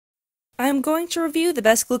I am going to review the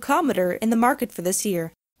best glucometer in the market for this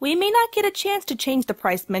year. We may not get a chance to change the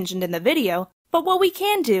price mentioned in the video, but what we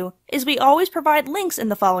can do is we always provide links in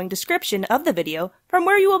the following description of the video from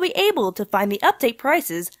where you will be able to find the update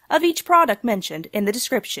prices of each product mentioned in the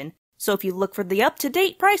description. So if you look for the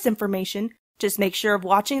up-to-date price information, just make sure of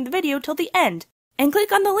watching the video till the end, and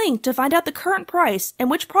click on the link to find out the current price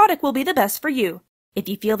and which product will be the best for you. If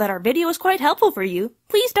you feel that our video is quite helpful for you,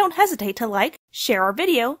 please don't hesitate to like, share our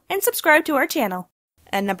video, and subscribe to our channel.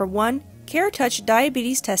 And number 1, CareTouch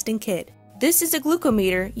Diabetes Testing Kit. This is a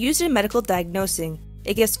glucometer used in medical diagnosing.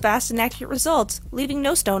 It gives fast and accurate results, leaving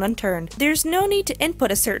no stone unturned. There's no need to input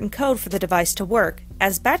a certain code for the device to work,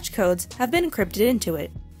 as batch codes have been encrypted into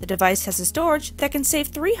it. The device has a storage that can save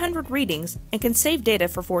 300 readings and can save data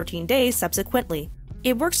for 14 days subsequently.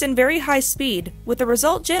 It works in very high speed, with the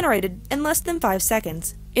result generated in less than 5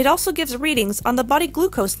 seconds. It also gives readings on the body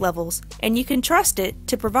glucose levels, and you can trust it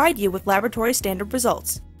to provide you with laboratory standard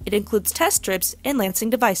results. It includes test strips and lancing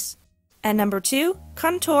device. And number 2,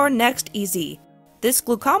 Contour Next EZ. This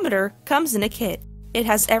glucometer comes in a kit. It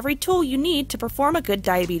has every tool you need to perform a good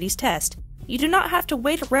diabetes test. You do not have to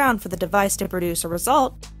wait around for the device to produce a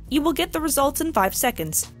result. You will get the results in 5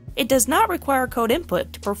 seconds. It does not require code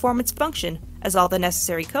input to perform its function, as all the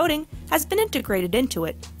necessary coding has been integrated into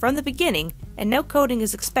it from the beginning and no coding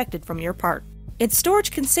is expected from your part. Its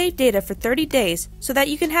storage can save data for 30 days so that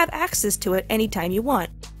you can have access to it anytime you want.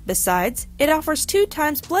 Besides, it offers 2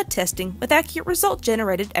 times blood testing with accurate result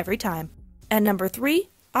generated every time. And number 3,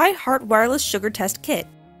 iHeart Wireless Sugar Test Kit.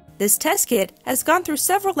 This test kit has gone through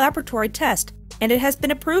several laboratory tests and it has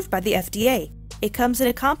been approved by the FDA. It comes in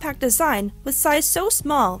a compact design with size so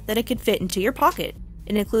small that it can fit into your pocket.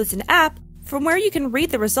 It includes an app from where you can read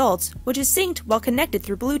the results, which is synced while connected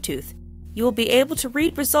through Bluetooth. You will be able to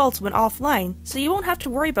read results when offline, so you won't have to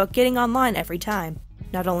worry about getting online every time.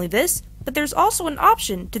 Not only this, but there's also an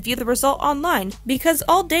option to view the result online because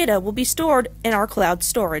all data will be stored in our cloud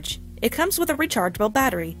storage. It comes with a rechargeable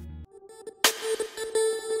battery.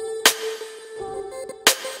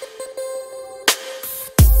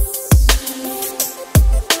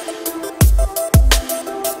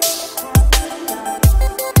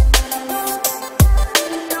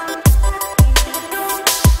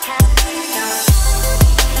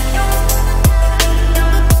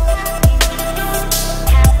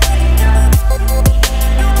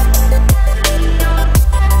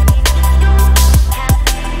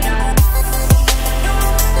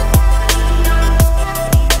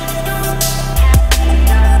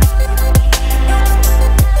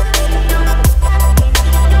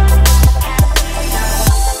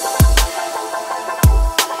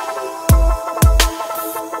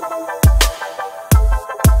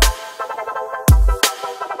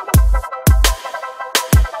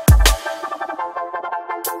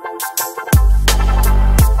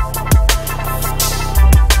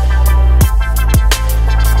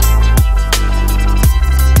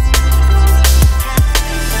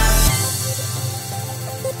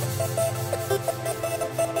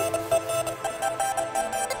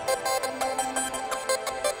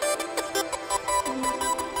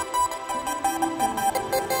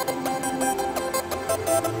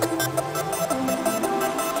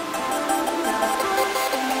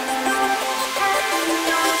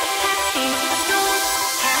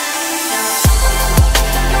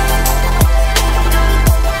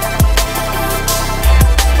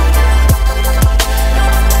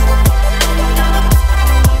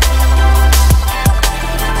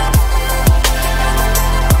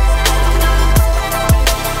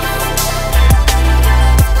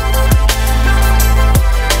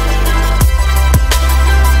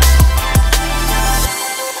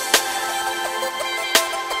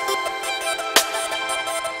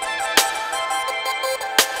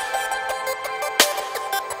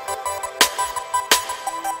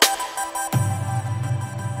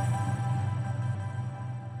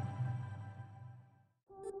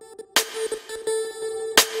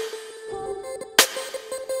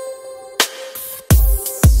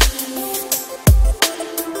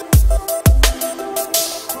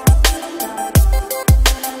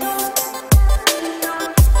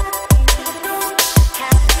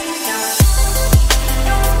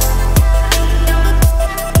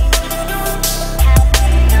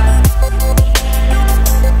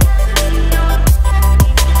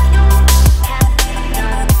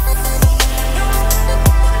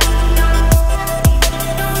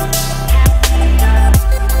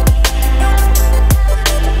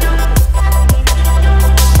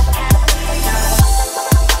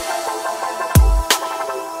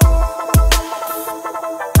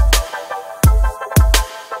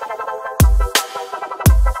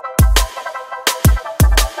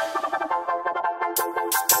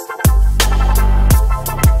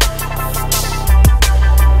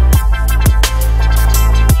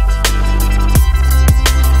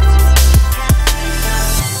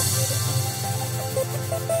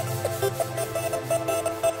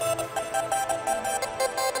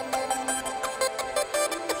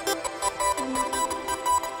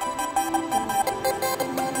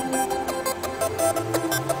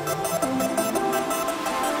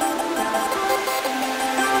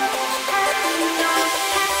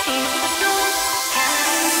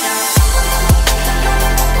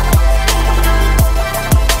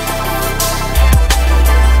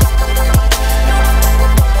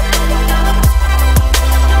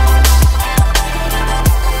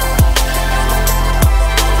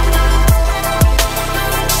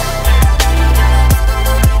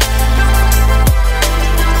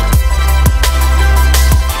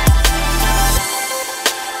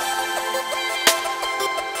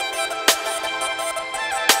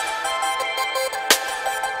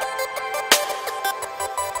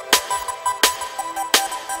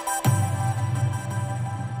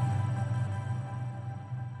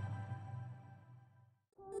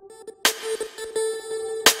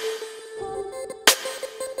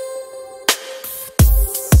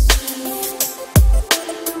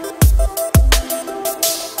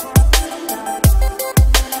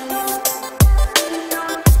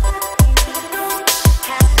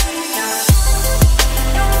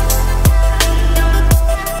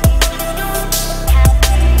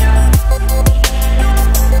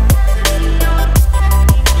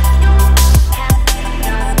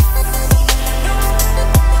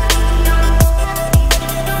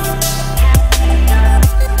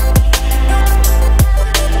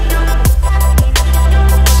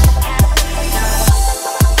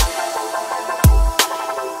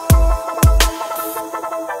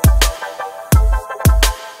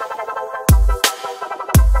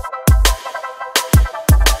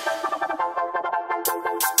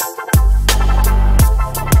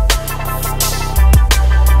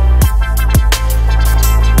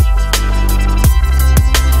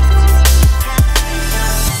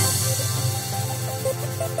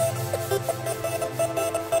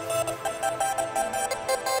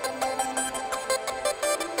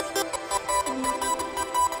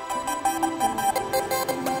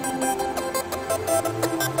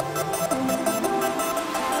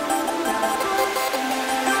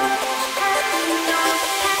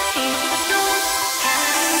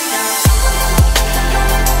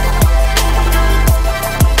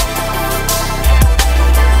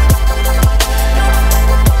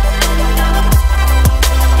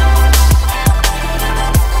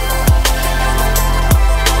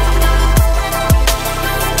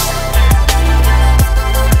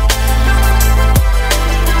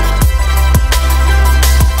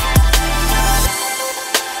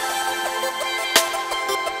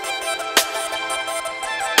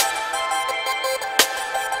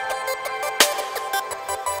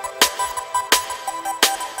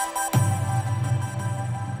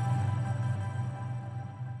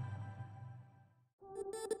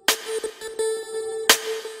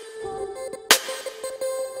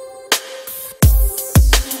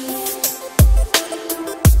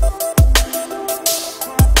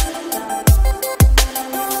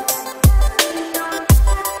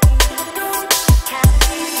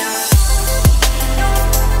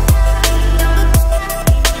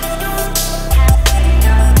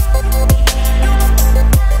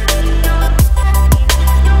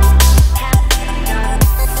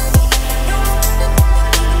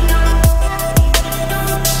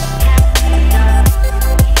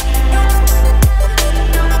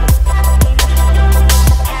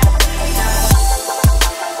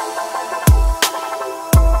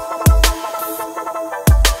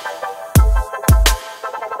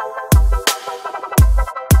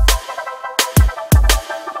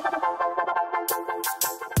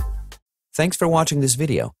 Thanks for watching this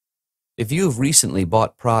video. If you have recently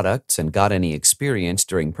bought products and got any experience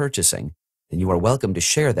during purchasing, then you are welcome to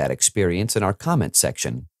share that experience in our comment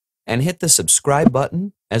section. And hit the subscribe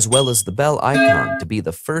button as well as the bell icon to be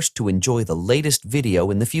the first to enjoy the latest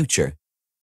video in the future.